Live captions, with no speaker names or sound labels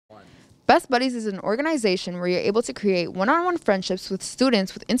Best Buddies is an organization where you're able to create one-on-one friendships with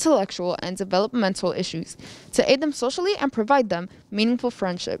students with intellectual and developmental issues to aid them socially and provide them meaningful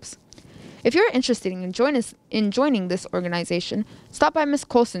friendships. If you're interested in joining this organization, stop by Ms.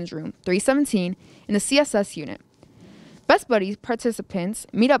 Colson's room, 317, in the CSS unit. Best Buddies participants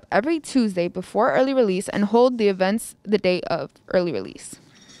meet up every Tuesday before early release and hold the events the day of early release.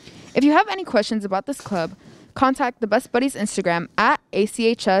 If you have any questions about this club, contact the Best Buddies Instagram at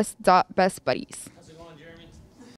achs.bestbuddies.